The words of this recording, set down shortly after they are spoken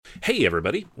Hey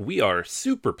everybody, we are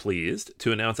super pleased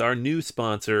to announce our new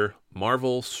sponsor,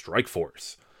 Marvel Strike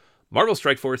Force. Marvel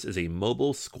Strike Force is a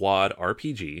mobile squad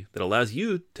RPG that allows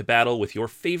you to battle with your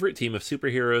favorite team of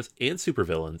superheroes and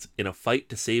supervillains in a fight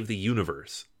to save the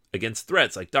universe against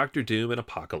threats like Doctor Doom and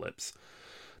Apocalypse.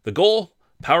 The goal?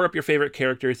 Power up your favorite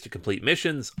characters to complete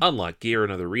missions, unlock gear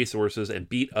and other resources, and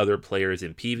beat other players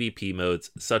in PvP modes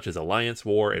such as Alliance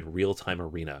War and Real-Time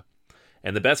Arena.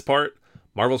 And the best part?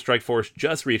 Marvel Strike Force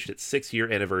just reached its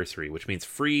 6-year anniversary, which means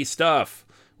free stuff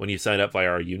when you sign up via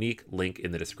our unique link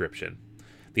in the description.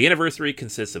 The anniversary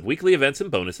consists of weekly events and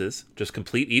bonuses. Just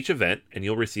complete each event and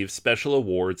you'll receive special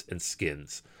awards and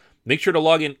skins. Make sure to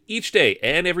log in each day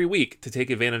and every week to take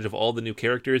advantage of all the new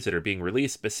characters that are being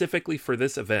released specifically for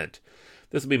this event.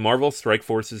 This will be Marvel Strike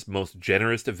Force's most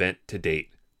generous event to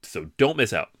date, so don't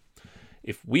miss out.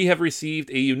 If we have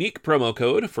received a unique promo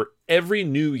code for every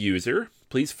new user,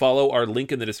 please follow our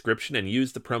link in the description and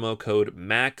use the promo code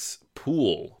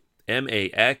MAXPOOL,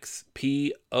 MAXPOOL.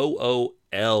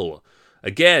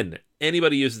 Again,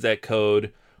 anybody uses that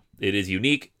code, it is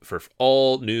unique for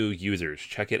all new users.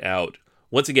 Check it out.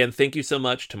 Once again, thank you so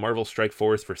much to Marvel Strike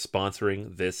Force for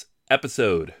sponsoring this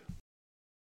episode.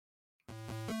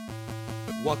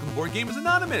 Welcome to Board Gamers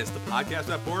Anonymous, the podcast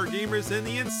about board gamers and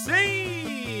the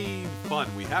insane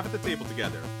fun we have at the table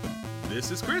together.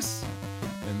 This is Chris.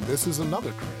 And this is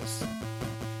another Chris.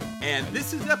 And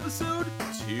this is episode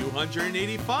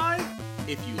 285.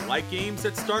 If you like games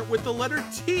that start with the letter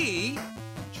T,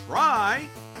 try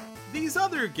these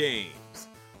other games.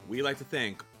 We like to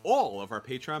thank all of our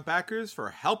Patreon backers for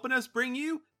helping us bring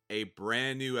you a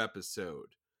brand new episode.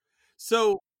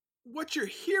 So, what you're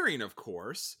hearing, of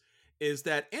course, is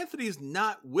that Anthony's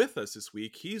not with us this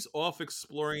week. He's off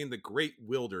exploring the great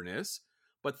wilderness.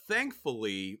 But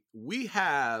thankfully, we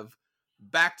have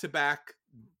back-to-back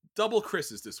double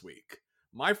Chris's this week.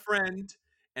 My friend,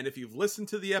 and if you've listened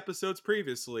to the episodes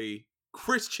previously,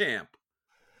 Chris Champ.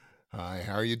 Hi,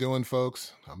 how are you doing,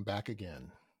 folks? I'm back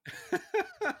again.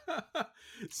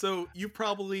 So you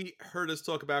probably heard us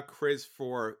talk about Chris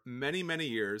for many, many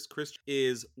years. Chris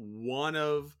is one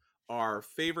of our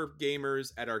favorite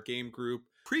gamers at our game group,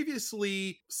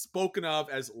 previously spoken of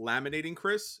as Laminating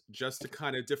Chris, just to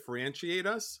kind of differentiate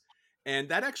us. And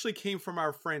that actually came from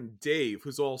our friend Dave,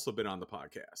 who's also been on the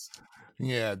podcast.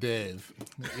 Yeah, Dave.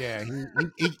 Yeah,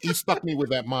 he stuck me with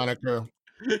that moniker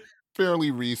fairly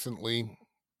recently.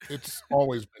 It's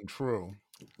always been true.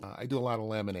 I do a lot of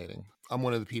laminating. I'm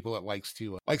one of the people that likes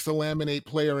to laminate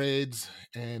player aids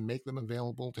and make them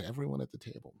available to everyone at the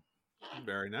table.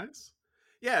 Very nice.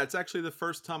 Yeah, it's actually the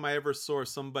first time I ever saw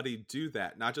somebody do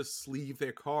that. Not just sleeve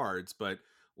their cards, but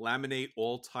laminate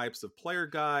all types of player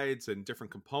guides and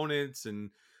different components, and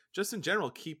just in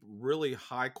general keep really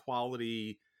high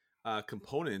quality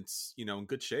components, in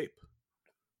good shape.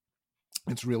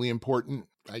 It's really important.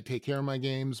 I take care of my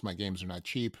games. My games are not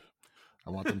cheap.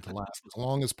 I want them to last as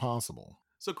long as possible.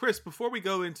 So, Chris, before we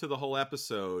go into the whole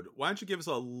episode, why don't you give us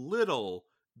a little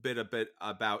bit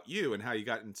about you and how you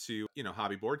got into,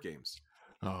 hobby board games?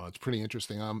 Oh, it's pretty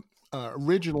interesting.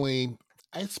 Originally,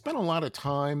 I spent a lot of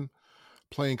time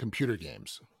playing computer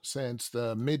games. Since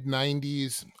the mid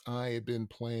 90s, I had been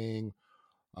playing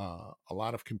a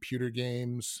lot of computer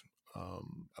games. I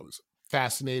was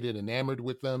fascinated, enamored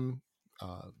with them.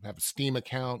 I have a Steam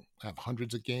account. I have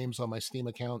hundreds of games on my Steam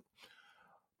account.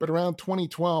 But around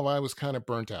 2012, I was kind of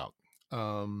burnt out.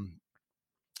 And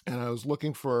I was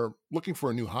looking for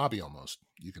a new hobby, almost,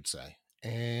 you could say.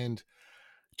 And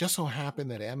just so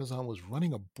happened that Amazon was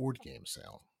running a board game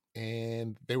sale,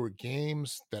 and they were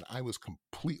games that I was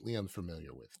completely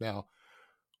unfamiliar with. Now,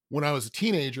 when I was a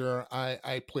teenager,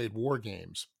 I played war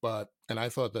games, and I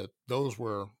thought that those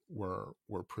were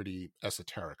pretty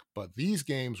esoteric. But these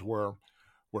games were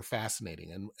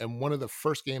fascinating, and one of the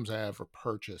first games I ever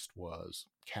purchased was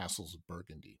Castles of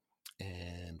Burgundy.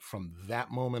 And from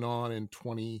that moment on, in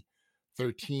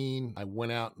 2013, I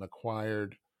went out and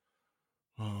acquired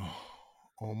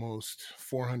almost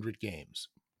 400 games.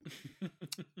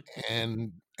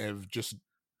 And I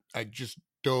just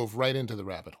dove right into the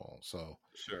rabbit hole. So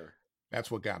sure, that's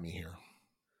what got me here.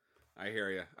 I hear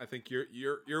you. I think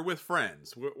you're with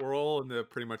friends. We're all in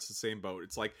pretty much the same boat.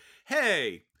 It's like,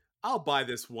 hey, I'll buy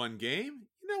this one game.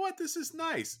 You know what? This is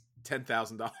nice.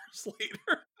 $10,000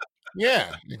 later.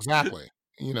 Yeah, exactly.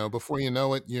 Before you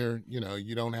know it, you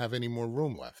don't have any more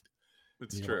room left.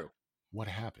 It's true. What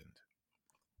happened?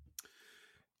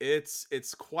 It's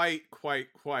quite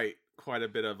a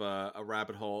bit of a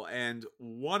rabbit hole. And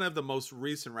one of the most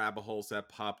recent rabbit holes that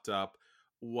popped up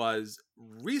was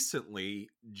recently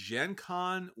Gen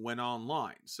Con went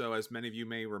online. So, as many of you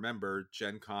may remember,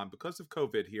 Gen Con, because of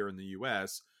COVID here in the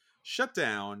US, shut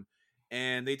down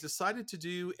and they decided to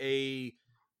do a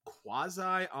quasi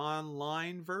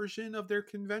online version of their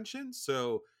convention.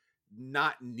 So,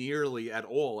 not nearly at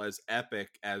all as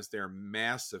epic as their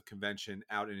massive convention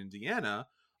out in Indiana,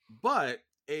 but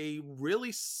a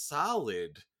really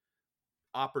solid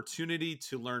opportunity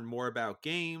to learn more about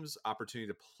games, opportunity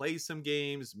to play some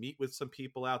games, meet with some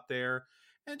people out there,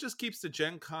 and just keeps the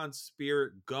Gen Con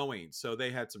spirit going. So they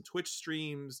had some Twitch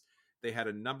streams, they had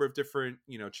a number of different,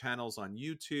 channels on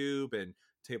YouTube and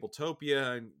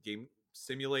Tabletopia and Game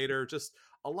Simulator, just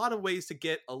a lot of ways to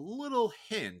get a little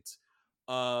hint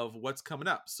of what's coming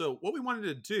up. So what we wanted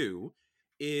to do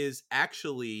is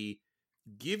actually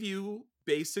give you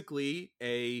basically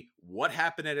a what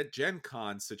happened at a Gen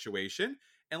Con situation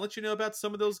and let you know about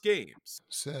some of those games.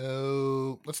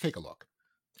 So let's take a look.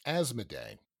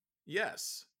 Asmodee,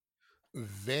 Yes,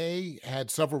 they had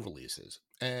several releases,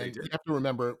 they and you did. have to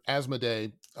remember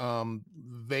Asmodee.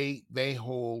 They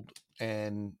hold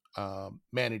and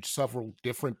manage several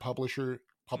different Hmm.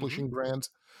 publishing brands.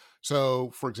 So,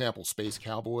 for example, Space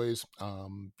Cowboys,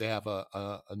 they have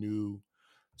a new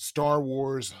Star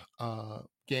Wars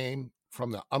game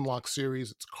from the Unlock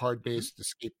series. It's a card Hmm. based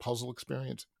escape puzzle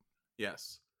experience.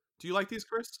 Yes. Do you like these,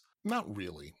 Chris? Not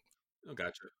really. Oh,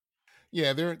 gotcha.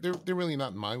 Yeah, they're really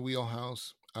not in my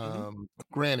wheelhouse. Hmm.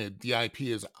 Granted, the IP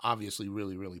is obviously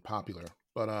really really popular,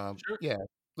 but Sure. yeah,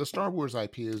 the Star Wars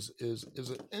IP is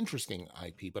an interesting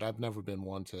IP, but I've never been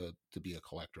one to be a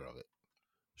collector of it.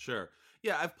 Sure.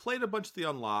 Yeah, I've played a bunch of the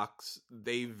unlocks.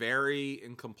 They vary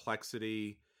in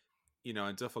complexity,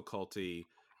 and difficulty.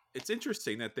 It's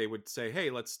interesting that they would say, "Hey,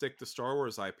 let's stick the Star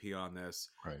Wars IP on this."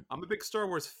 Right. I'm a big Star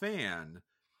Wars fan.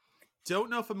 Don't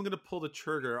know if I'm going to pull the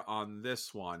trigger on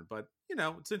this one, but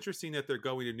it's interesting that they're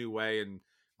going a new way and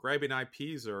grabbing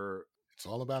IPs or It's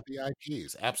all about the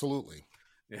IPs. Absolutely.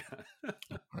 yeah,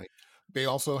 Right. They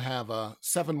also have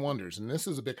Seven Wonders, and this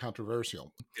is a bit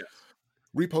controversial. yes,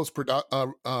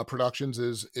 Productions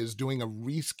is doing a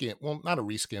reskin. Well, not a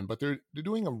reskin, but they're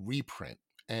doing a reprint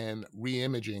and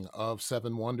reimaging of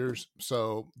Seven Wonders.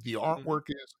 So the hmm, artwork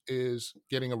is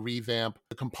getting a revamp.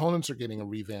 The components are getting a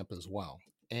revamp as well.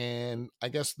 And I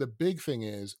guess the big thing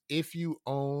is if you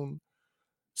own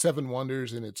Seven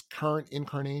Wonders in its current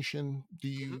incarnation, do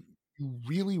hmm. you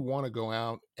really want to go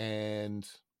out and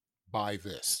buy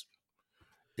this?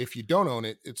 If you don't own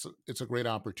it, it's a great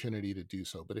opportunity to do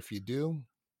so. But if you do,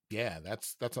 yeah,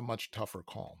 that's a much tougher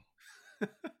call.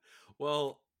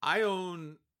 Well, I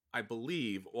own, I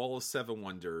believe, all of Seven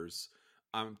Wonders.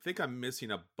 I think I'm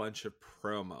missing a bunch of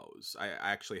promos. I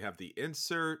actually have the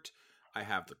insert. I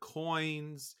have the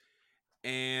coins.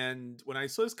 And when I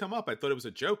saw this come up, I thought it was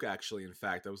a joke, actually. In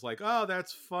fact, I was like, oh,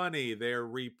 that's funny. They're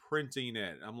reprinting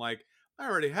it. I'm like, I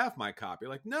already have my copy.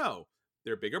 Like, no,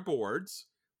 they're bigger boards.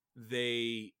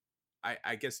 They,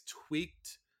 I guess,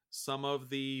 tweaked some of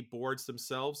the boards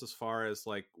themselves as far as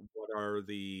like what are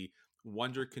the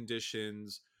wonder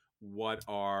conditions, what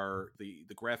are the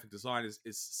graphic design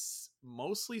is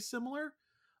mostly similar,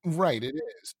 Right, it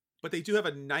is. but they do have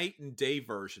a night and day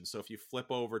version. So if you flip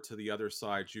over to the other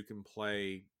side, you can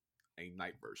play a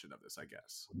night version of this, I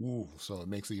guess. Ooh, so it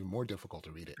makes it even more difficult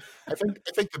to read it. I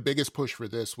think the biggest push for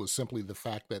this was simply the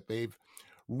fact that they've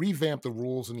revamped the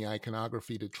rules and the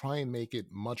iconography to try and make it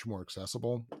much more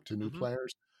accessible to new Hmm.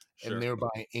 players, and Sure.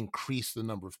 thereby increase the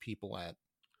number of people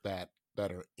that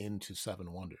are into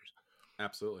Seven Wonders.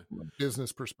 Absolutely. From a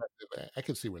business perspective, I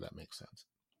can see where that makes sense.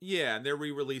 Yeah, and they're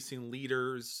re-releasing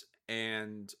leaders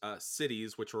and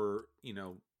cities, which were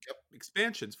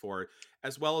expansions for it,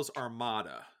 as well as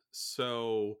Armada.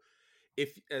 So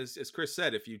if as Chris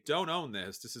said, if you don't own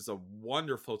this, this is a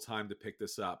wonderful time to pick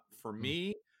this up. For Mm.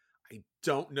 me, I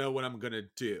don't know what I'm gonna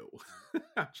do.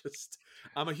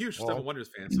 I'm a huge Well, Seven Wonders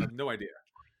fan, so I have no idea.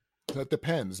 that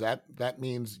depends. That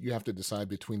means you have to decide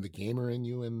between the gamer in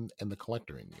you and the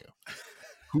collector in you.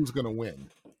 Who's going to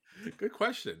win? Good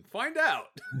question. Find out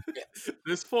Yes,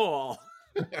 this fall.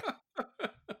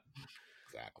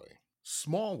 exactly.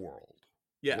 Small World,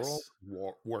 Yes,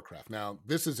 Warcraft. Now,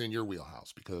 this is in your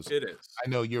wheelhouse because it is. I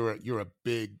know you're a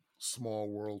big Small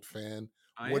World fan.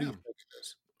 I What do you am. think of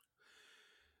this?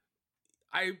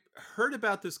 I heard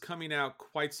about this coming out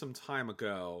quite some time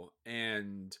ago,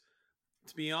 and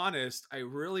to be honest, I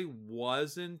really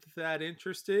wasn't that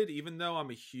interested, even though I'm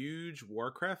a huge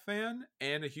Warcraft fan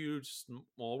and a huge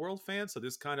Small World fan. So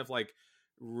this kind of like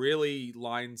really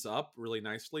lines up really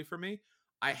nicely for me.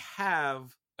 I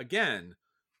have, again,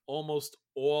 almost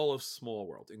all of Small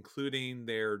World, including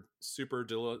their super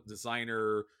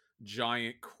designer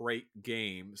giant crate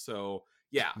game. So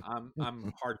yeah, I'm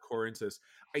hardcore into this.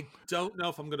 I don't know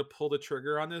if I'm gonna pull the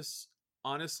trigger on this,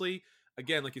 honestly.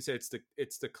 Again, like you said,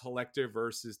 it's the collector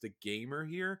versus the gamer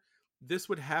here. This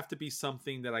would have to be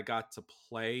something that I got to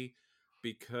play,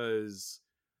 because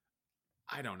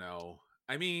I don't know.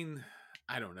 I mean,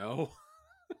 I don't know.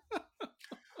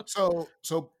 So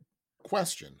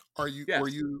question: Yes,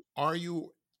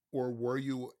 or were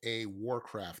you a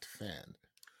Warcraft fan?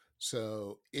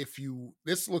 So if you,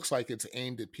 this looks like it's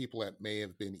aimed at people that may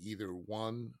have been either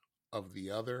one of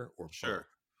the other or both. sure.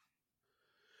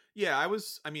 Yeah,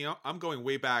 I mean, I'm going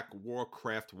way back: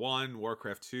 Warcraft 1,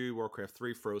 Warcraft 2, Warcraft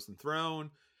 3, Frozen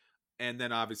Throne, and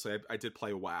then obviously I did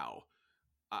play WoW.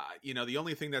 The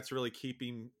only thing that's really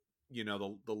keeping,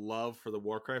 the love for the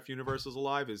Warcraft universe is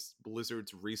alive is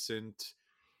Blizzard's recent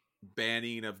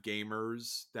banning of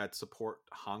gamers that support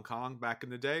Hong Kong back in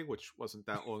the day, which wasn't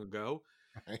that long ago.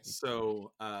 Right?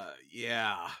 So,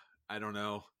 yeah, I don't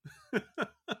know.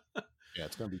 Yeah,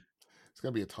 it's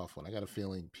gonna be a tough one. I got a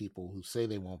feeling people who say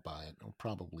they won't buy it they'll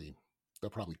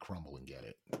probably crumble and get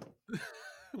it.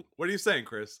 What are you saying,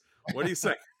 Chris? What are you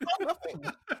saying? Nothing,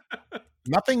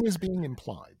 nothing is being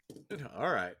implied.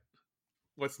 All right.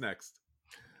 What's next?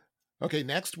 Okay,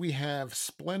 next we have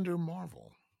Splendor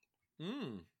Marvel.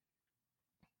 Hmm.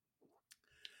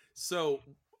 So,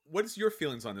 what is your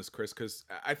feelings on this, Chris? Because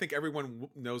I think everyone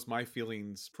knows my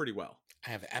feelings pretty well. I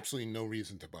have absolutely no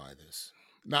reason to buy this.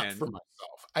 Not And for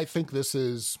myself. I think this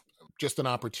is just an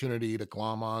opportunity to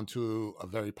glom onto a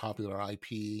very popular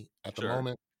IP at the sure.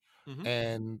 moment, Hmm.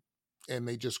 and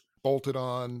they just bolted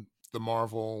on the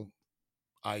Marvel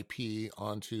IP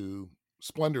onto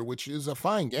Splendor, which is a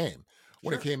fine game.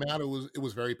 When it Sure. came out, it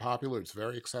was very popular. It's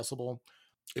very accessible.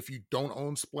 If you don't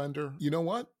own Splendor, you know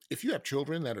what? If you have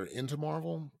children that are into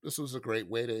Marvel, this was a great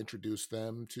way to introduce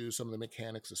them to some of the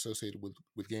mechanics associated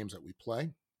with games that we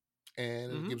play,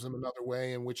 and it Hmm. gives them another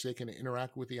way in which they can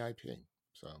interact with the IP.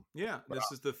 So, Yeah, but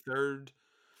this is the third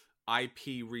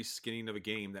IP reskinning of a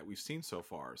game that we've seen so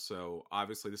far. So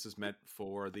obviously, this is meant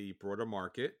for the broader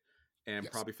market and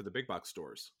yes, probably for the big box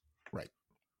stores. right,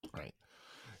 right.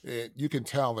 You can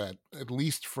tell that at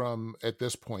least from at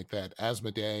this point that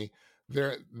Asmodee,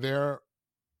 their their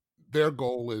their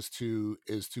goal is to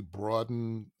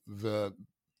broaden the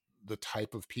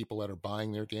type of people that are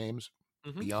buying their games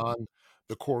Hmm. beyond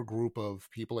the core group of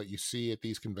people that you see at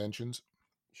these conventions.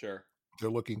 Sure. They're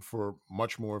looking for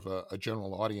much more of a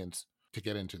general audience to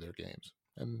get into their games,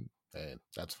 and hey,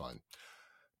 that's fine.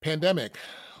 Pandemic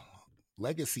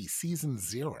Legacy Season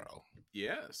 0.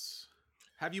 Yes.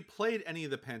 Have you played any of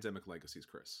the Pandemic Legacies,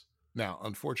 Chris? Now,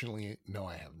 unfortunately, no,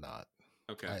 I have not.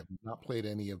 I Okay. have not played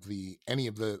any of the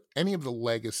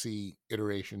legacy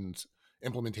iterations,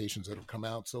 implementations that have come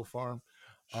out so far.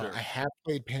 I Sure. have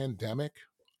played Pandemic,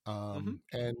 Hmm.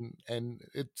 and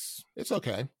it's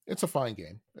okay. It's a fine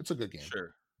game. It's a good game.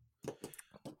 Sure.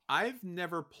 I've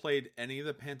never played any of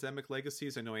the Pandemic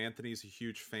Legacies. I know Anthony's a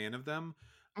huge fan of them.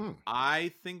 Mm,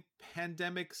 I think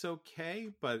Pandemic's okay,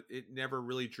 but it never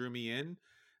really drew me in.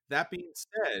 That being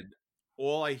said,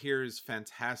 all I hear is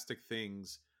fantastic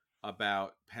things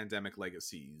about Pandemic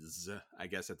Legacies, I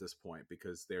guess, at this point,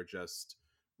 because they're just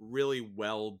really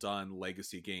well done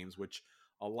legacy games, which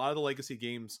a lot of the legacy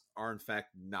games are, in fact,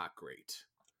 not great.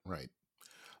 right.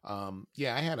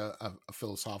 Yeah, I had a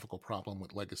philosophical problem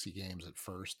with legacy games at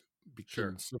first, Sure.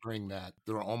 considering that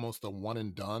they're almost a one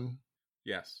and done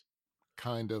Yes.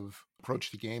 kind of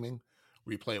approach to gaming,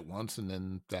 where you play it once and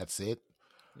then that's it.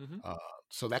 Hmm. Uh,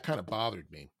 so that kind of bothered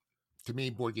me. To me,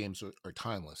 board games are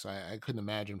timeless. I couldn't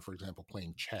imagine, for example,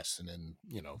 playing chess and then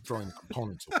throwing the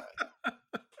components away.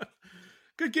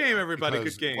 Good game, everybody. Good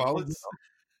Because, game. well, Let's.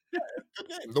 good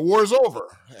game. The war's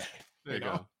over. There You you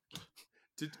know. go.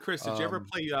 Did you ever Um,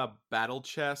 play battle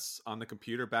chess on the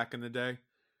computer back in the day?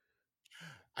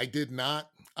 I did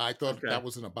not. I thought Okay. that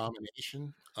was an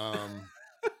abomination.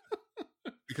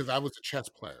 Because I was a chess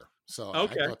player, so I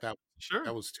Okay. thought that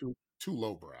Sure. was too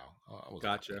lowbrow. I wasn't gonna play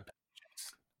Gotcha. that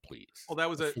chess. Please. Well,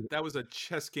 that was a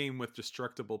chess game with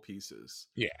destructible pieces.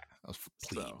 Yeah.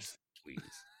 So,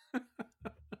 Please.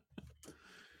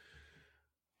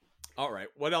 all right.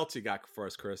 What else you got for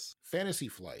us, Chris? Fantasy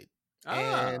Flight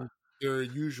Ah, and their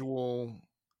usual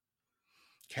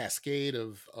cascade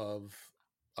of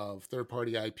third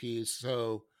party IPs.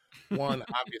 So one,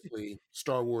 obviously,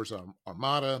 Star Wars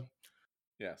Armada.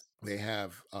 yes. They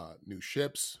have new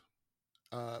ships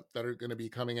that are going to be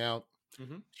coming out.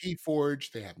 Hmm.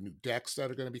 Keyforge. They have new decks that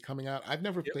are going to be coming out. I've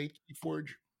never Yep. played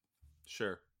Keyforge.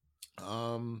 Sure.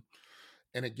 Um,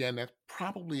 and again, that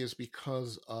probably is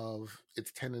because of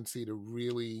its tendency to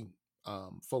really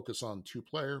focus on two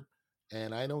player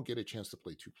and I don't get a chance to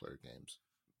play two-player games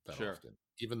that Sure. often,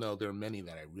 even though there are many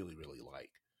that I really, really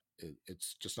like.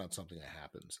 It's just not something that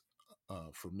happens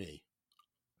for me.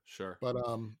 Sure. But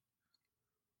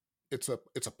it's a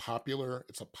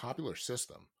popular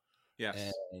system,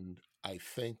 Yes. and I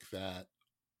think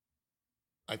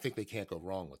they can't go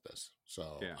wrong with this.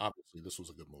 So Yeah. obviously, this was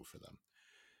a good move for them.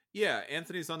 Yeah,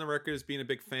 Anthony's on the record as being a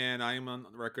big fan. I am on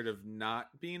the record of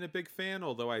not being a big fan,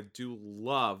 although I do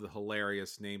love the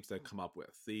hilarious names that come up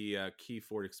with. The Key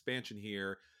Ford expansion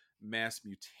here, Mass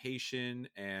Mutation,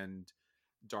 and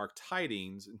Dark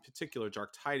Tidings. In particular,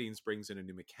 Dark Tidings brings in a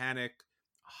new mechanic,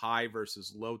 high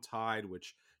versus low tide,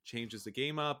 which changes the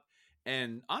game up.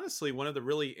 And honestly, one of the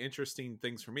really interesting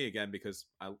things for me, again, because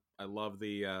I love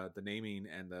the naming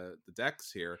and the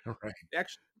decks here. Right.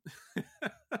 Actually,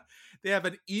 they have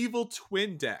an evil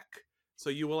twin deck, so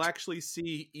you will actually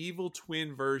see evil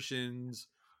twin versions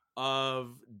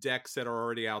of decks that are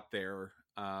already out there.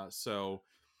 So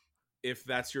if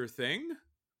that's your thing,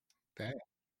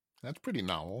 That's pretty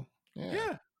novel.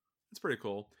 yeah, it's pretty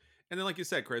cool. And then, like you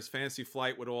said, Chris, Fantasy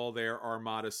Flight with all their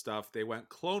Armada stuff, they went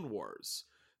Clone Wars.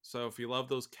 So if you love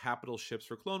those capital ships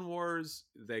for Clone Wars,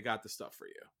 they got the stuff for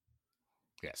you.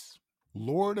 Yes.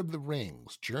 Lord of the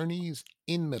Rings, Journeys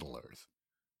in Middle-earth.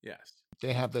 Yes.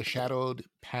 They have the Shadowed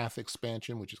Path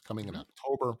expansion, which is coming in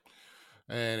October,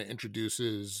 and it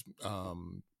introduces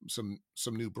some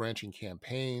new branching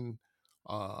campaign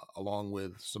along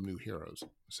with some new heroes.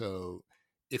 So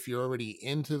if you're already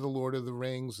into the Lord of the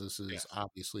Rings, this is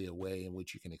obviously a way in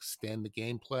which you can extend the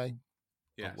gameplay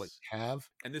of what you have.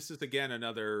 And this is, again,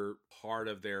 another part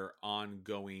of their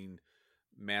ongoing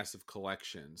massive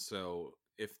collection. So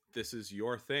if this is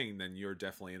your thing, then you're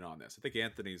definitely in on this. I think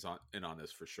Anthony's in on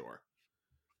this for sure.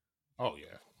 Oh,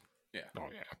 yeah. Yeah. Oh,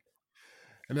 yeah.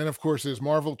 And then, of course, there's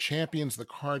Marvel Champions, the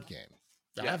card game.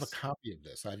 I have a Yes. copy of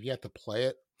this. I've yet to play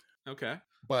it. Okay.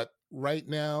 But right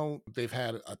now, they've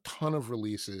had a ton of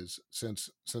releases since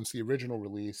the original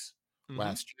release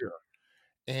last year.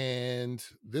 And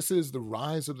this is The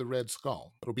Rise of the Red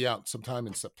Skull. It'll be out sometime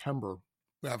in September.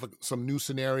 We have some new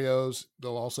scenarios.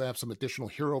 They'll also have some additional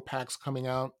hero packs coming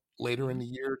out later in the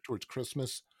year towards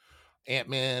Christmas.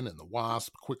 Ant-Man and the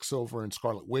Wasp, Quicksilver, and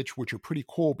Scarlet Witch, which are pretty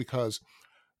cool because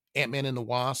Ant-Man and the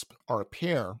Wasp are a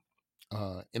pair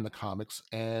in the comics.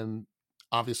 And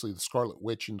obviously the Scarlet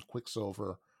Witch and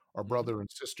Quicksilver are brother and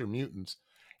sister mutants.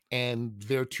 And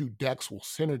their two decks will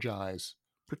synergize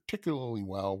particularly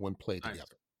well when played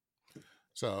together.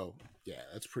 So, yeah,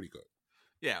 that's pretty good.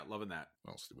 Yeah, loving that.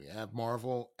 What else do we have?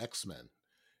 Marvel, X-Men,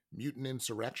 Mutant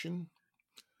Insurrection.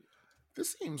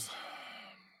 This seems...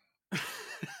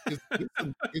 what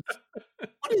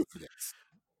is this?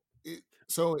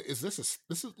 So is this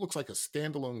looks like a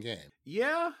standalone game.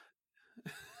 Yeah.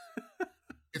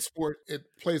 It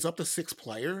plays up to 6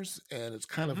 players, and it's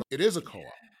kind of... It is a co-op.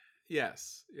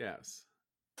 Yes.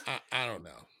 I don't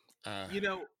know.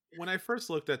 When I first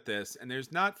looked at this, and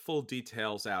there's not full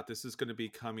details out, this is going to be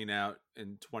coming out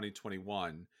in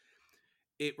 2021.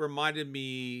 It reminded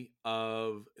me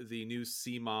of the new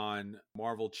CMON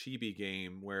Marvel Chibi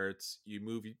game where it's you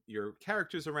move your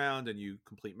characters around and you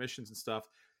complete missions and stuff.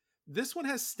 This one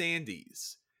has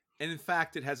standees. And in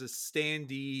fact, it has a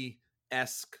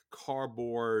standee-esque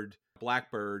cardboard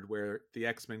Blackbird where the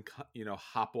X-Men,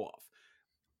 hop off.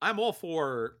 I'm all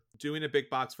for doing a big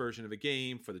box version of a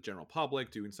game for the general public,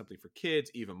 doing something for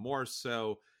kids, even more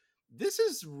so. This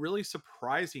is really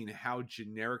surprising how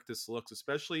generic this looks,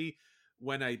 especially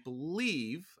when I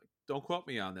believe, don't quote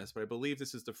me on this, but I believe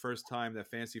this is the first time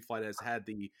that Fantasy Flight has had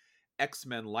the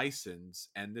X-Men license,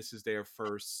 and this is their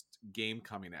first game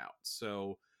coming out.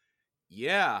 So,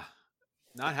 yeah,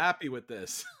 not happy with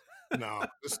this. No,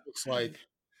 this looks like...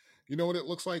 You know what it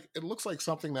looks like? It looks like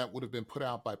something that would have been put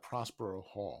out by Prospero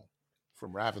Hall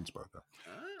from Ravensburger.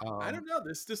 I don't know.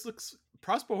 This looks...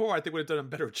 Prospero Hall, I think, would have done a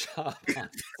better job,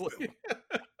 honestly.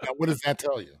 Now, what does that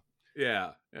tell you? Yeah,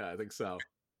 I think so.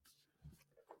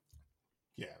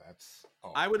 Yeah, that's...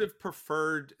 I would have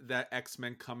preferred that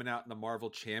X-Men coming out in the Marvel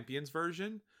Champions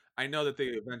version. I know that they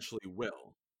eventually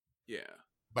will. Yeah.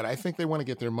 But I think they want to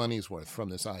get their money's worth from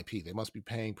this IP. They must be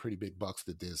paying pretty big bucks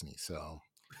to Disney, so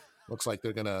looks like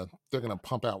they're gonna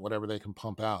pump out whatever they can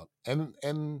pump out. And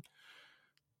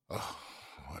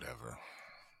whatever.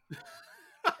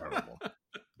 Terrible.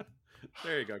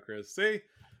 There you go, Chris. See?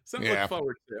 Something to look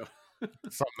forward to.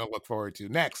 Something to look forward to.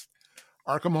 Next,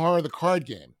 Arkham Horror, the card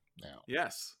game. Now,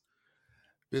 yes.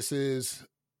 This is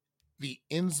the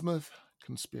Innsmouth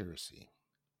Conspiracy.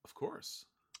 Of course.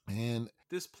 And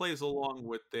this plays along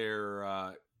with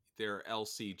their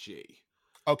LCG.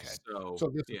 Okay. So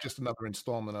this is just another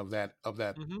installment of that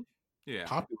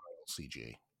popular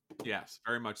LCG. Yes,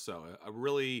 very much so. A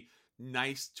really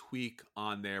nice tweak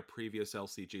on their previous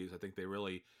LCGs. I think they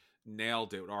really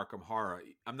nailed it with Arkham Horror.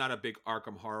 I'm not a big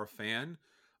Arkham Horror fan,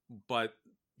 but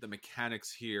the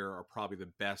mechanics here are probably the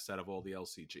best out of all the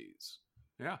LCGs.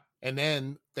 Yeah. And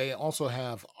then they also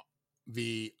have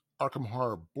the Arkham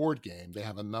Horror board game. They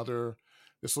have another.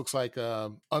 This looks like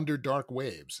Under Dark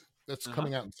Waves. That's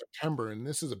coming out in September, and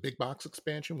this is a big box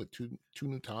expansion with two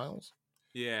new tiles.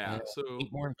 Yeah. And So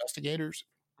 8 more investigators.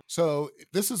 So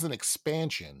this is an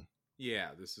expansion. yeah,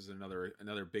 this is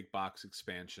another big box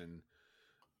expansion.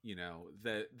 You know,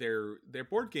 that their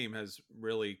board game has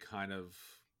really kind of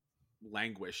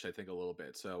languished, I think, a little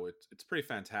bit. So it's pretty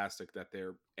fantastic that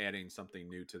they're adding something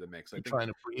new to the mix. I They're think trying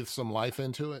to breathe some life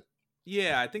into it.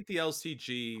 yeah, I think the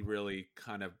LCG really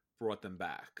kind of brought them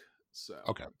back. So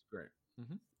Okay. that's great.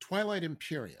 Mm-hmm. Twilight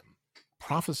Imperium,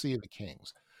 Prophecy of the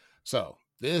Kings. So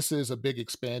this is a big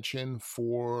expansion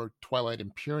for Twilight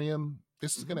Imperium.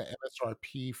 This is going to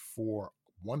MSRP for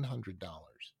 $100.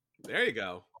 There you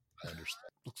go. I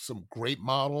understand. Some great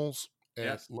models.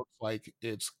 Yes. It looks like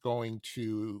it's going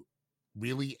to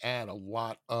really add a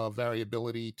lot of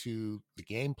variability to the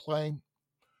gameplay.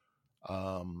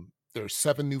 There's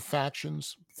 7 new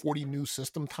factions, 40 new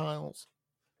system tiles.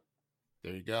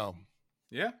 There you go.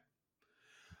 Yeah.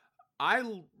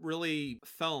 I really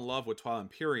fell in love with Twilight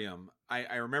Imperium.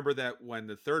 I remember that when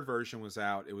the third version was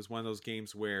out, it was one of those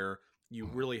games where you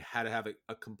really had to have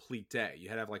a complete day. You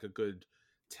had to have like a good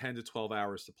 10 to 12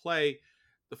 hours to play.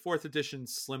 The fourth edition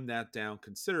slimmed that down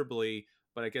considerably,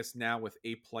 but I guess now with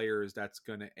 8 players, that's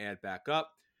going to add back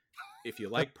up. If you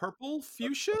like purple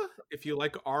fuchsia, if you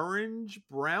like orange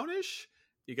brownish,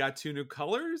 you got 2 new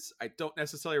colors. I don't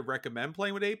necessarily recommend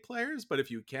playing with 8 players, but if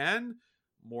you can,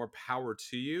 more power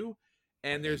to you.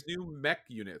 And there's new mech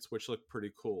units, which look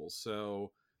pretty cool.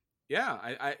 So yeah,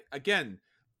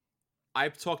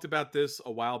 I've talked about this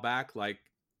a while back. Like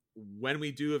when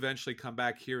we do eventually come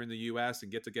back here in the US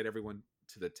and get everyone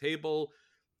to the table,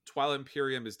 Twilight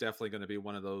Imperium is definitely going to be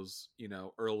one of those,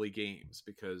 early games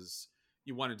because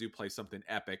you want to play something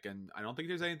epic. And I don't think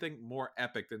there's anything more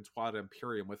epic than Twilight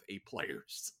Imperium with 8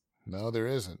 players. No, there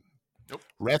isn't. Nope.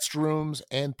 Restrooms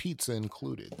and pizza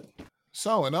included.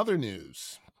 So in other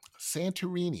news,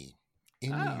 Santorini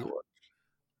in New York.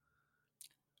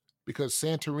 Because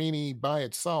Santorini by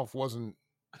itself wasn't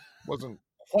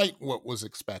quite what was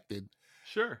expected.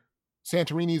 Sure.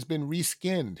 Santorini's been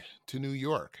reskinned to New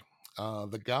York.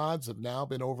 The gods have now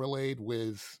been overlaid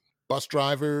with bus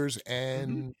drivers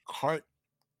and cart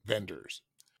vendors.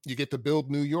 You get to build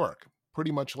New York,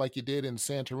 pretty much like you did in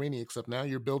Santorini, except now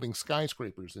you're building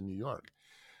skyscrapers in New York.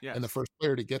 Yes. And the first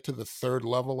player to get to the 3rd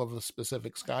level of a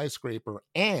specific skyscraper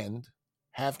and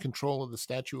have control of the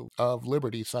Statue of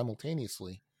Liberty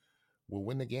simultaneously will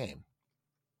win the game.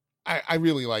 I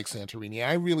really like Santorini.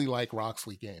 I really like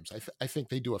Roxley Games. I think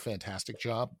they do a fantastic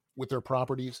job with their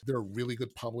properties. They're a really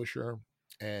good publisher,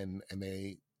 and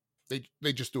they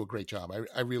just do a great job.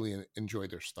 I really enjoy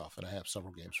their stuff, and I have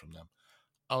several games from them.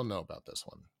 I don't know about this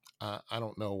one. I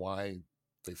don't know why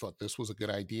they thought this was a good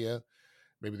idea.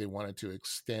 Maybe they wanted to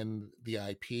extend the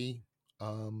IP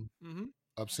of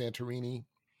Santorini.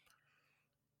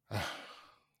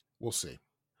 We'll see.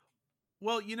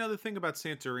 Well, the thing about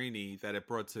Santorini that it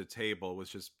brought to the table was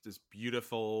just this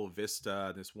beautiful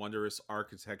vista, this wondrous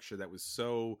architecture that was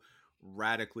so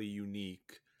radically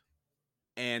unique.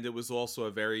 And it was also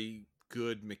a very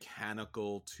good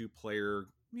mechanical 2-player,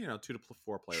 2 to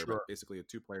 4 player, but basically a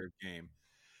 2-player game.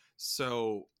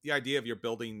 So the idea of you're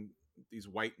building these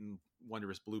white and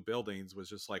wondrous blue buildings was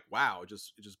just like, wow, it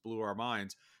just blew our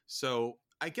minds. So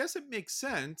I guess it makes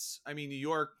sense. I mean, New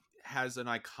York has an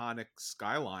iconic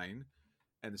skyline,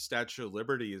 and the Statue of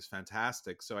Liberty is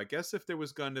fantastic. So I guess if there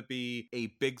was going to be a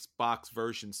big box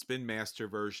version, Spin Master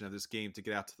version of this game to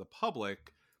get out to the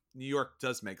public, New York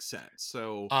does make sense.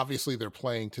 So obviously they're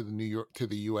playing to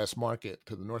the US market,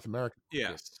 to the North American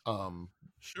market. Yes.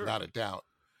 Sure. Without a doubt.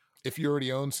 If you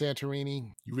already own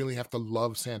Santorini, you really have to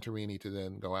love Santorini to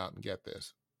then go out and get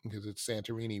this, because it's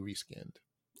Santorini reskinned.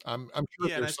 I'm sure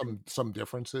there's some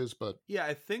differences, but yeah,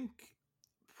 I think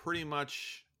pretty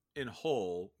much in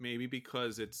whole, maybe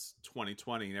because it's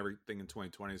 2020 and everything in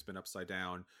 2020 has been upside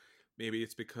down. Maybe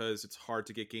it's because it's hard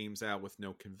to get games out with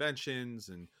no conventions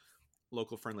and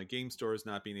local friendly game stores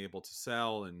not being able to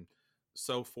sell and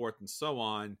so forth and so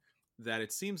on, that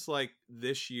it seems like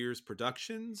this year's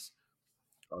productions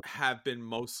have been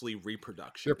mostly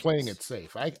reproductions. They're playing it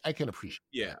safe. I can appreciate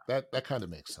that kind of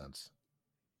makes sense.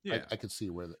 Yeah. I could see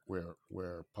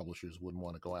where publishers wouldn't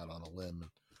want to go out on a limb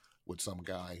with some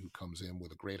guy who comes in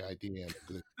with a great idea and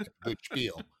a good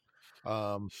spiel.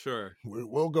 Sure.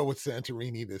 We'll go with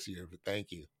Santorini this year, but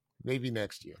thank you. Maybe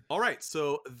next year. All right,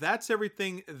 so that's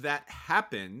everything that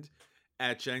happened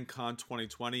at Gen Con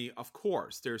 2020. Of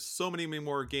course, there's so many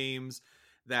more games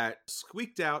that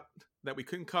squeaked out that we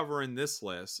couldn't cover in this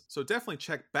list. So definitely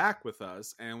check back with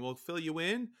us and we'll fill you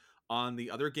in on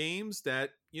the other games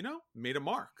that, made a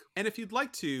mark. And if you'd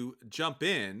like to jump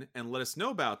in and let us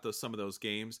know about some of those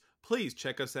games, please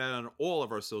check us out on all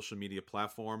of our social media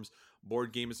platforms.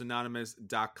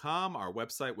 BoardGamersAnonymous.com, our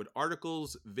website with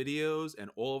articles, videos,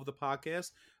 and all of the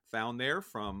podcasts found there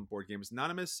from Board Gamers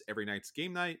Anonymous, Every Night's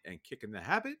Game Night, and Kickin' the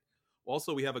Habit.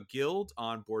 Also, we have a guild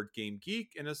on Board Game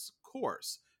Geek, and of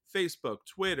course, Facebook,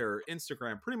 Twitter,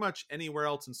 Instagram, pretty much anywhere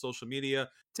else in social media.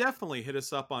 Definitely hit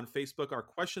us up on Facebook. Our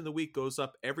question of the week goes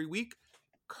up every week.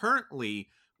 Currently,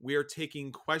 we are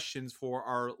taking questions for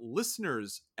our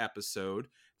listeners episode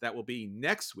that will be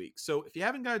next week. So if you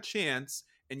haven't got a chance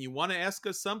and you want to ask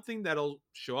us something that'll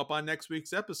show up on next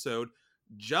week's episode,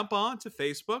 jump on to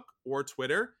Facebook or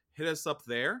Twitter, hit us up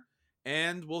there,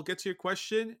 and we'll get to your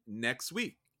question next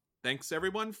week. Thanks,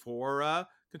 everyone, for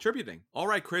contributing. All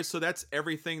right, Chris, so that's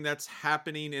everything that's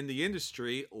happening in the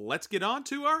industry. Let's get on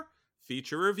to our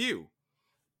feature review.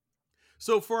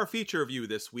 So for our feature review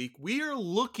this week, we are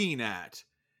looking at,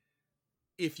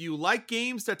 if you like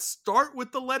games that start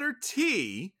with the letter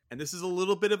T, and this is a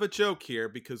little bit of a joke here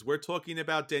because we're talking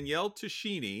about Daniele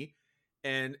Tascini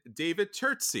and David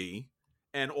Turczi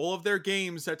and all of their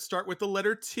games that start with the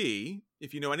letter T.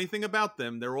 If you know anything about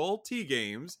them, they're all T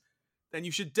games. Then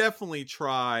you should definitely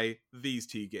try these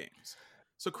T games.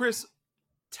 So, Chris,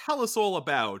 tell us all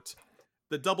about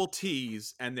the double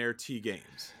T's and their T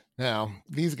games. Now,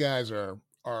 these guys are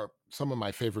some of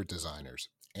my favorite designers,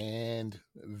 and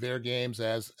their games,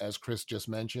 as Chris just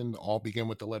mentioned, all begin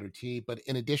with the letter T. But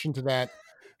in addition to that,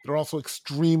 they're also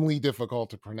extremely difficult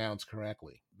to pronounce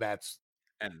correctly. That's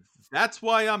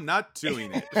why I'm not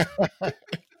doing it.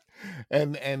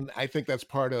 and I think that's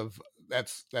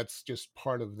just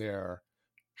part of their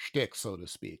shtick, so to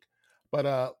speak.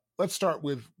 But let's start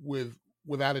with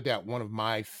without a doubt one of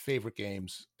my favorite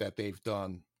games that they've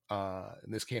done.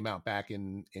 And this came out back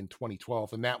in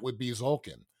 2012, and that would be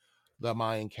Tzolk'in, the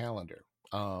Mayan calendar.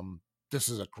 This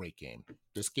is a great game.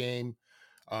 This game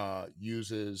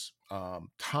uses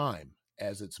time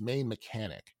as its main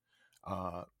mechanic.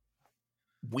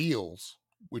 Wheels,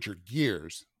 which are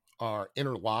gears, are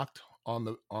interlocked on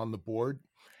the board,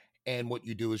 and what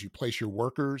you do is you place your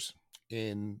workers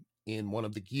in one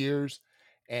of the gears,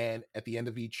 and at the end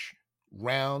of each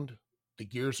round, the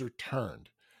gears are turned,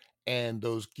 and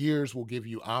those gears will give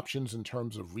you options in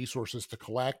terms of resources to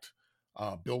collect,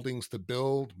 buildings to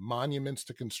build, monuments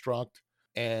to construct,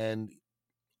 and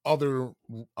other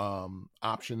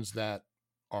options that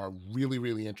are really,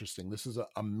 really interesting. This is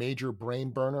a major brain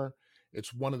burner.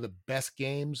 It's one of the best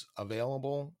games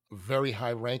available, very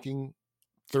high ranking,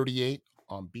 38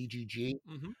 on BGG.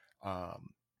 Mm-hmm.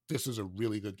 This is a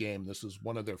really good game. This is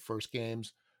one of their first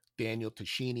games. Daniele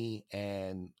Tascini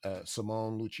and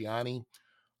Simone Luciani.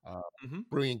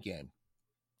 Brilliant game.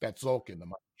 That's Tzolk'in, the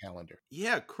calendar.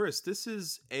 Yeah, Chris, this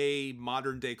is a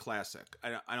modern day classic.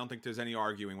 I don't think there's any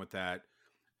arguing with that.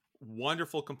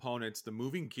 Wonderful components. The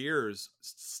moving gears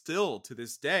still to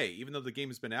this day, even though the game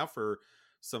has been out for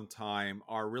some time,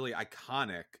 are really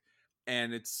iconic.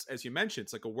 And it's, as you mentioned,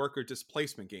 it's like a worker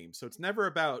displacement game. So it's never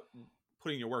about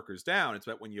putting your workers down. It's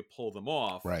about when you pull them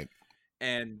off. Right.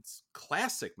 And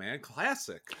classic, man.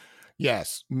 Classic.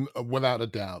 Yes, without a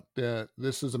doubt.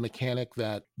 This is a mechanic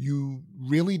that you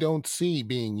really don't see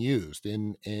being used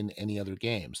in any other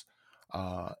games.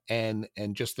 And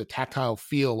just the tactile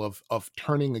feel of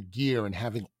turning a gear and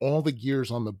having all the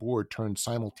gears on the board turn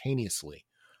simultaneously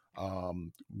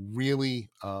really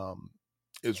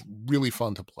is really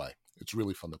fun to play. It's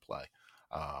really fun to play.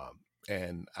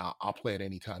 And I'll play it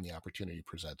anytime the opportunity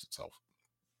presents itself.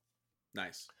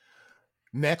 Nice.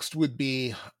 Next would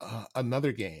be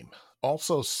another game,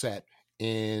 also set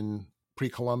in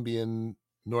pre-Columbian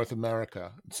North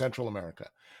America, Central America.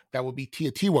 That would be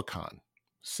Teotihuacan,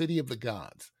 City of the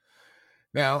Gods.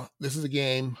 Now, this is a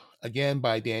game, again,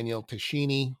 by Daniele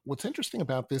Tascini. What's interesting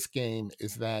about this game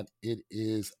is that it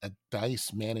is a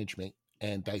dice management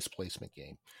and dice placement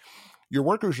game. Your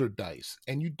workers are dice,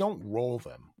 and you don't roll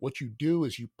them. What you do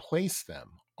is you place them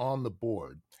on the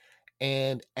board,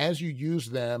 and as you use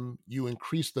them, you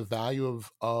increase the value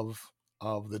of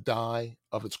the die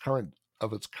of its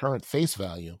current face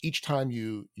value each time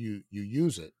you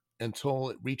use it until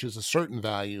it reaches a certain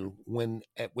value,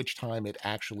 at which time it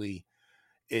actually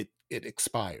it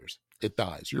expires, it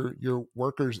dies. Your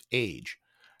workers age,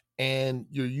 and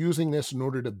you're using this in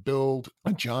order to build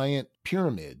a giant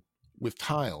pyramid with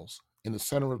tiles in the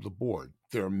center of the board.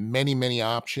 There are many, many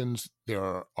options.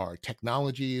 There are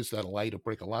technologies that allow you to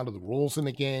break a lot of the rules in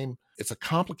the game. It's a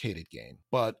complicated game,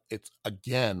 but it's,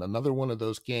 again, another one of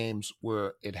those games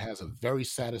where it has a very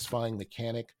satisfying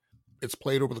mechanic. It's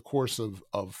played over the course of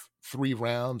 3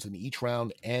 rounds, and each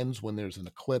round ends when there's an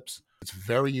eclipse. It's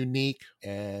very unique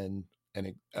and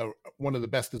one of the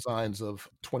best designs of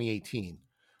 2018.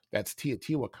 That's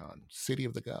Teotihuacan, City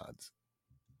of the Gods.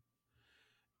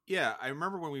 Yeah, I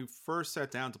remember when we first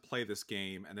sat down to play this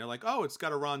game, and they're like, "Oh, it's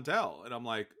got a rondelle," and I'm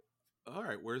like, "All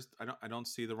right, where's I don't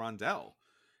see the rondelle,"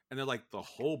 and they're like, "The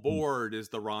whole board is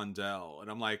the rondelle," and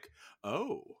I'm like,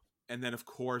 "Oh," and then of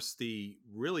course the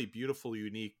really beautiful,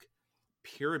 unique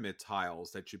pyramid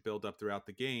tiles that you build up throughout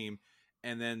the game,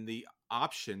 and then the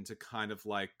option to kind of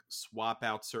like swap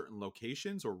out certain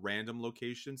locations or random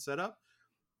location setup.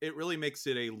 It really makes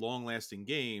it a long-lasting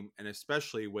game, and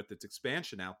especially with its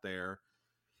expansion out there.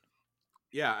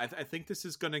 Yeah, I think this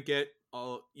is going to get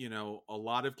a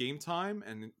lot of game time,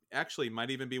 and actually might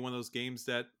even be one of those games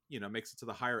that makes it to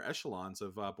the higher echelons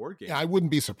of board games. Yeah, I wouldn't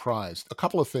be surprised. A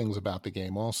couple of things about the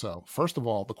game also. First of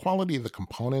all, the quality of the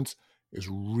components is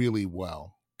really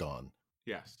well done.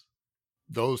 Yes.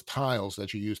 Those tiles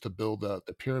that you use to build the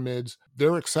pyramids,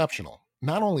 they're exceptional.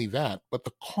 Not only that, but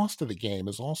the cost of the game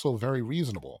is also very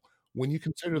reasonable. When you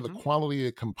consider the quality of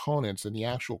the components and the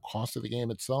actual cost of the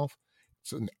game itself,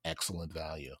 it's an excellent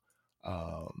value.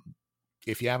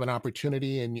 If you have an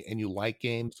opportunity and you like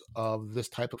games of this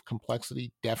type of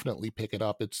complexity, definitely pick it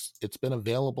up. It's been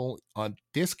available on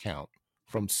discount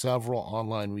from several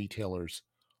online retailers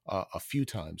a few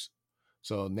times.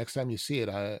 So next time you see it,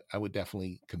 I would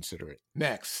definitely consider it.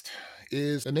 Next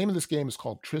is the name of this game is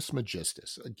called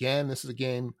Trismegistus. Again, this is a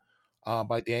game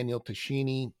by Daniel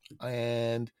Tascini,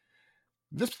 and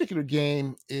this particular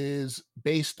game is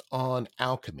based on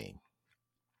alchemy.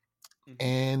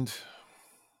 And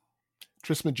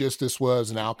Trismegistus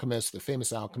was an alchemist, a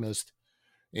famous alchemist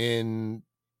in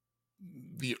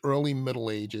the early Middle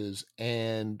Ages,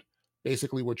 and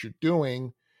basically what you're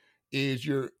doing is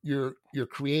you're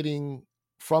creating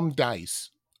from dice,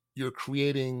 you're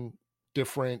creating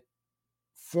different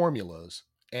formulas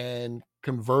and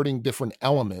converting different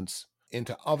elements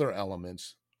into other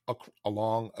elements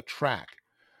along a track.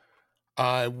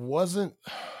 I wasn't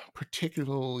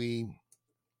particularly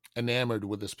enamored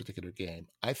with this particular game.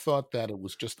 I thought that it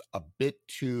was just a bit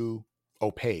too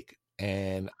opaque,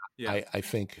 and Yes. I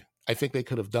think they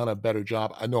could have done a better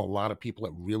job. I know a lot of people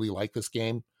that really like this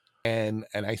game, and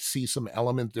I see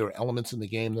there are elements in the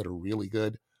game that are really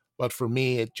good, but for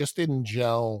me, it just didn't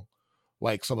gel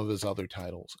like some of his other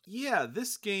titles. Yeah,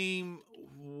 this game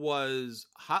was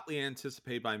hotly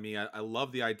anticipated by me. I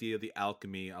love the idea of the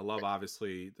alchemy. I love,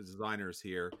 obviously, the designers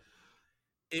here.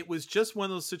 It was just one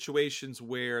of those situations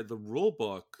where the rule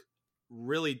book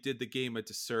really did the game a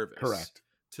disservice. Correct.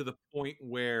 To the point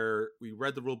where we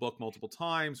read the rule book multiple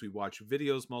times, we watched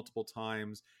videos multiple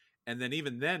times, and then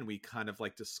even then we kind of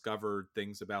like discovered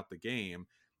things about the game,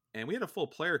 and we had a full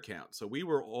player count, so we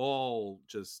were all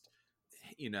just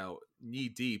knee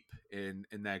deep in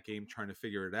that game trying to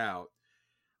figure it out.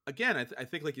 Again, I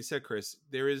think, like you said, Chris,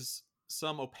 there is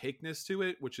some opaqueness to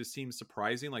it, which just seems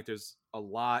surprising. Like there's a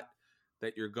lot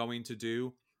that you're going to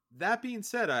do. That being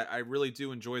said, I really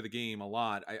do enjoy the game a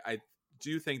lot. I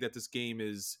do think that this game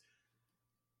is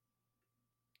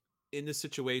in the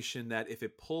situation that if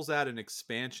it pulls out an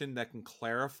expansion that can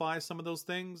clarify some of those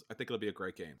things, I think it'll be a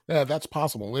great game. Yeah, that's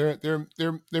possible.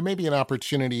 There may be an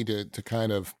opportunity to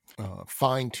kind of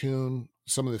fine tune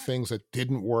some of the things that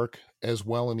didn't work as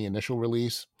well in the initial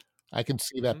release. I can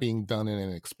see that being done in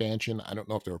an expansion. I don't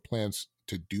know if there are plans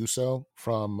to do so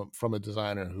from a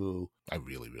designer who I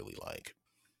really, really like.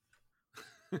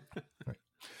 Right.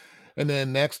 And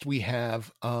then next we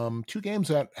have 2 games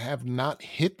that have not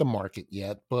hit the market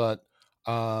yet, but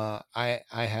I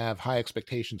have high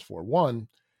expectations for. One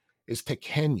is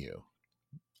Tekenyu,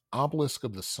 Obelisk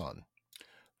of the Sun.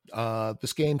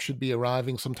 This game should be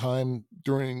arriving sometime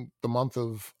during the month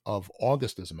of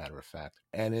August, as a matter of fact.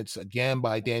 And it's again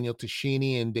by Daniel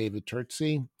Tascini and David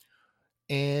Turczi.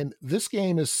 And this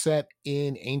game is set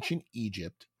in ancient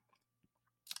Egypt.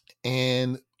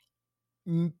 And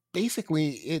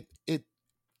basically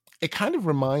it kind of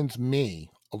reminds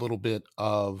me a little bit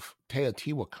of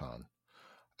Teotihuacan.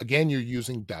 Again, you're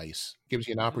using dice. Gives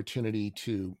you an opportunity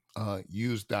to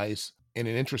use dice in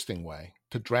an interesting way,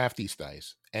 to draft these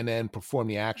dice and then perform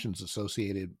the actions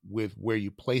associated with where you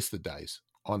place the dice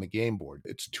on the game board.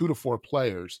 It's 2 to 4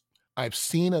 players. I've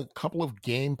seen a couple of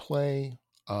gameplay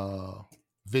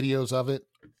videos of it,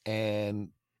 and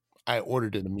I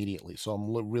ordered it immediately. So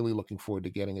I'm really looking forward to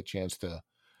getting a chance to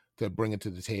to bring it to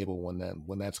the table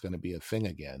when that's going to be a thing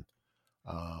again.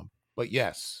 But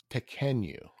yes,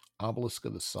 Tekenyu, Obelisk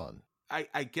of the Sun.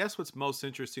 I guess what's most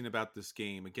interesting about this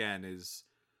game, again, is,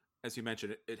 as you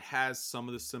mentioned, it has some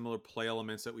of the similar play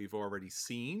elements that we've already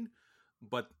seen.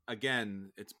 But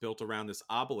again, it's built around this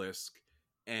obelisk,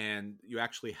 and you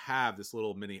actually have this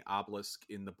little mini obelisk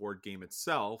in the board game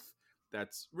itself.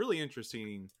 That's really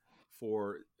interesting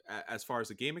for as far as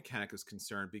the game mechanic is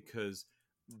concerned, because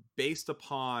based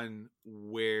upon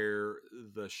where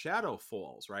the shadow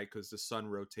falls, right? Because the sun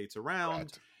rotates around,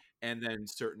 Correct. and then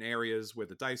certain areas where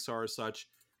the dice are, such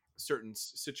certain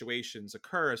situations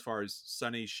occur as far as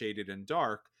sunny, shaded, and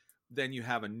dark. Then you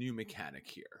have a new mechanic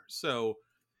here. So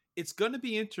it's going to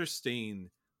be interesting,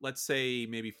 let's say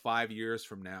maybe 5 years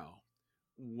from now,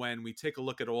 when we take a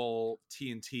look at all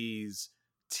TNT's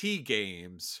T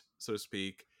games, so to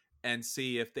speak, and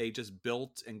see if they just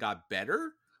built and got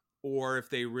better, or if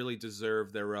they really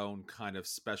deserve their own kind of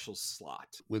special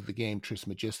slot. With the game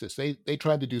Trismegistus, they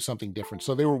tried to do something different,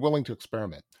 so they were willing to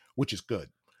experiment, which is good.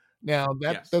 Now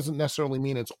that Yes. doesn't necessarily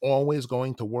mean it's always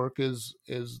going to work as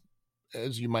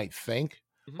you might think,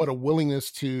 Mhm. but a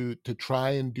willingness to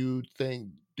try and do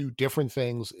different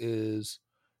things is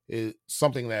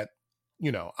something that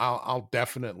I'll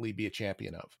definitely be a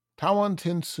champion of. Tawan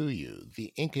Tinsuyu,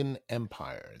 the Incan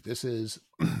Empire. This is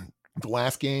the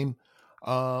last game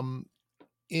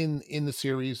in the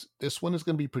series. This one is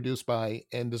going to be produced by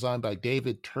and designed by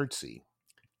David Turczi.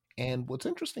 And what's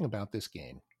interesting about this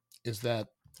game is that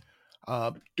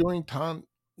during Tawan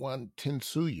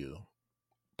Tinsuyu,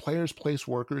 players place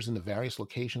workers in the various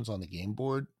locations on the game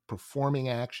board, performing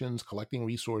actions, collecting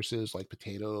resources like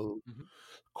potato, Mhm.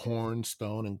 corn,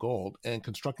 stone, and gold, and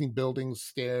constructing buildings,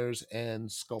 stairs, and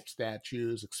sculpt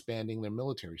statues, expanding their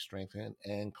military strength,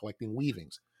 and collecting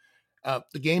weavings.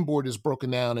 The game board is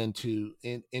broken down into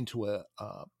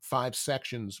 5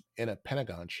 sections in a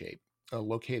pentagon shape,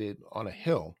 located on a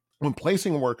hill. When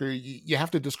placing a worker, you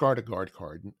have to discard a god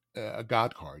card,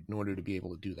 in order to be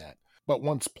able to do that. But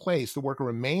once placed, the worker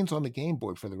remains on the game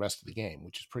board for the rest of the game,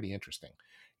 which is pretty interesting.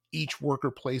 Each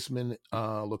worker placement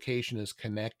location is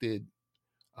connected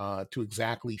to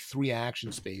exactly 3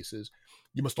 action spaces.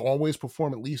 You must always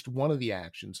perform at least one of the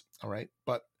actions. All right.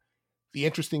 But the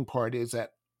interesting part is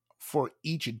that for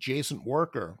each adjacent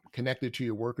worker connected to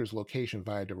your worker's location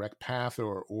via direct path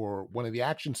or one of the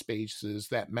action spaces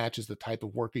that matches the type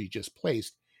of worker you just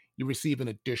placed, you receive an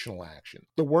additional action.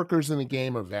 The workers in the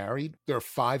game are varied. There are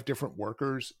 5 different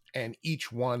workers, and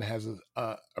each one has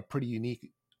a pretty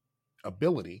unique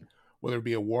ability, whether it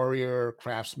be a warrior,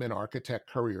 craftsman, architect,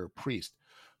 courier, or priest.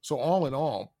 So all in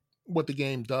all, what the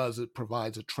game does, it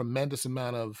provides a tremendous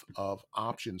amount of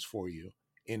options for you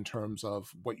in terms of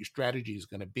what your strategy is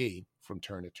going to be from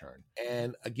turn to turn.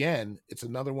 And again, it's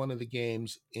another one of the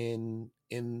games in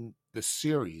the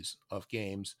series of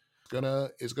games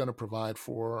is gonna provide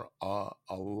for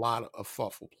a lot of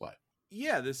thoughtful play.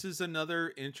 Yeah, this is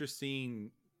another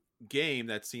interesting game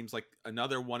that seems like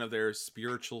another one of their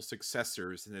spiritual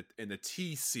successors in the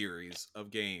T series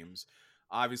of games.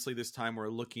 Obviously, this time we're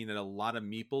looking at a lot of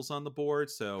meeples on the board,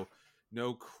 so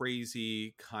no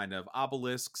crazy kind of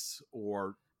obelisks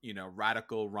or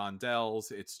radical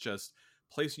rondels. It's just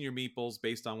placing your meeples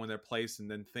based on when they're placed, and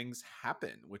then things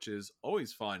happen, which is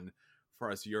always fun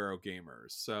for us Euro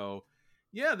gamers. So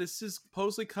yeah, this is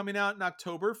supposedly coming out in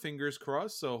October, fingers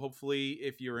crossed. So hopefully,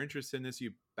 if you're interested in this,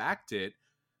 you backed it,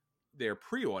 their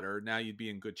pre-order, now you'd be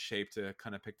in good shape to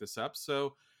kind of pick this up.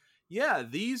 So yeah,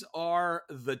 these are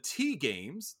the T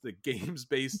games, the games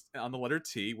based on the letter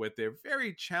T with their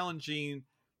very challenging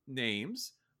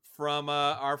names from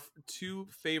our 2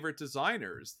 favorite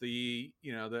designers. I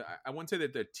wouldn't say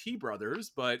that they're T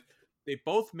brothers, but they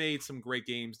both made some great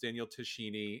games, Daniel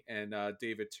Tascini and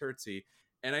David Turczi.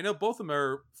 And I know both of them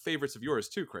are favorites of yours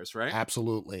too, Chris, right?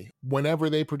 Absolutely. Whenever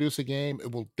they produce a game,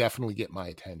 it will definitely get my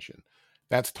attention.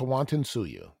 That's Tawantin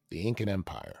Suyu, The Incan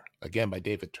Empire, again by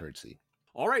David Turczi.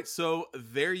 All right, so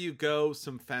there you go.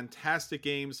 Some fantastic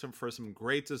games for some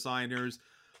great designers.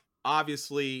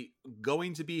 Obviously,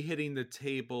 going to be hitting the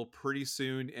table pretty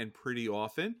soon and pretty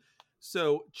often.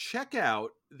 So check out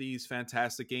these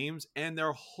fantastic games and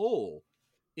their whole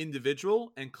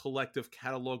individual and collective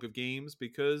catalog of games,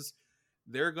 because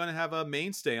they're going to have a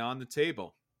mainstay on the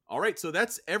table. All right, so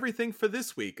that's everything for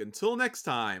this week. Until next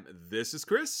time, this is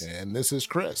Chris. And this is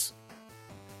Chris.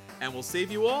 And we'll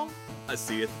save you all a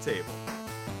seat at the table.